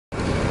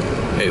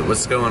Hey,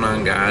 what's going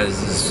on, guys?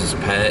 This is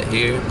Pat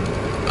here.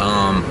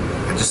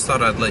 I just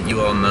thought I'd let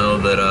you all know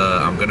that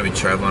I'm going to be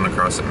traveling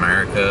across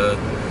America.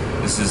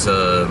 This is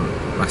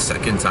my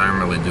second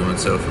time really doing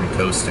so from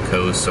coast to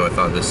coast, so I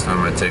thought this time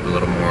I'd take a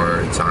little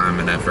more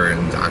time and effort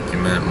and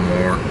document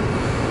more.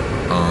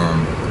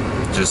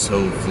 Just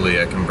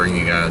hopefully I can bring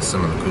you guys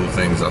some of the cool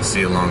things I'll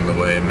see along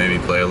the way, and maybe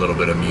play a little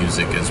bit of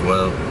music as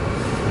well.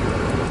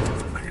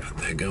 I got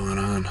that going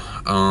on.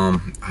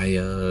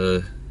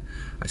 I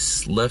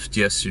left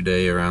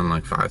yesterday around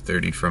like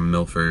 5:30 from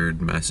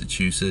Milford,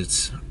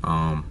 Massachusetts.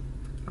 I'm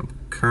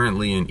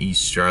currently in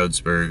East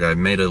Stroudsburg. I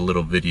made a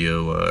little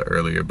video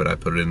earlier, but I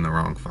put it in the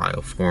wrong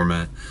file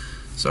format,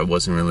 so I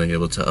wasn't really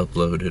able to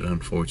upload it,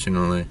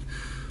 unfortunately.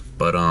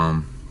 But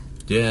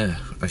yeah,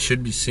 I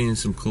should be seeing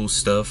some cool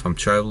stuff. I'm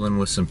traveling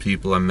with some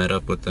people. I met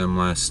up with them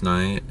last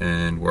night,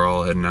 and we're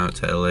all heading out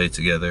to LA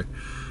together.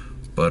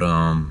 But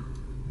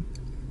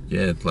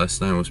yeah,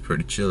 last night was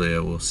pretty chilly, I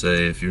will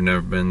say. If you've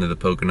never been to the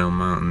Pocono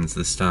Mountains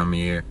this time of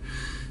year,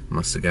 it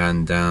must have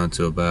gotten down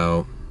to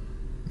about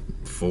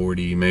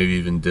 40, maybe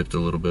even dipped a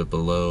little bit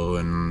below,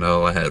 and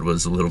all I had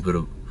was a little bit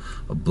of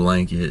a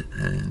blanket,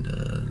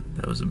 and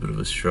that was a bit of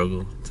a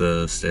struggle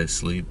to stay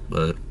asleep.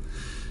 But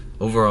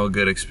overall,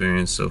 good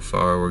experience so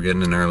far. We're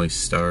getting an early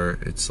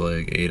start. It's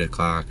like 8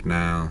 o'clock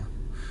now,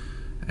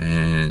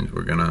 and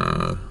we're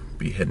gonna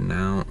be heading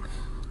out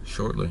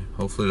shortly.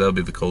 Hopefully that'll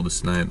be the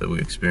coldest night that we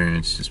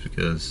experience, just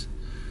because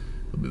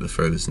it'll be the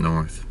furthest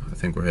north. I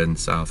think we're heading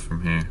south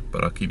from here,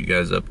 but I'll keep you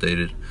guys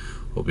updated.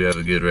 Hope you have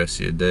a good rest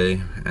of your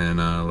day, and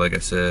like I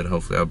said,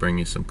 hopefully I'll bring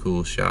you some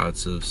cool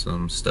shots of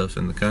some stuff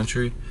in the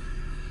country,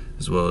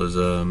 as well as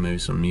maybe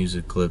some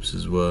music clips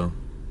as well.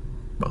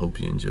 I hope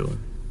you enjoy.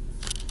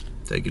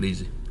 Take it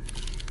easy.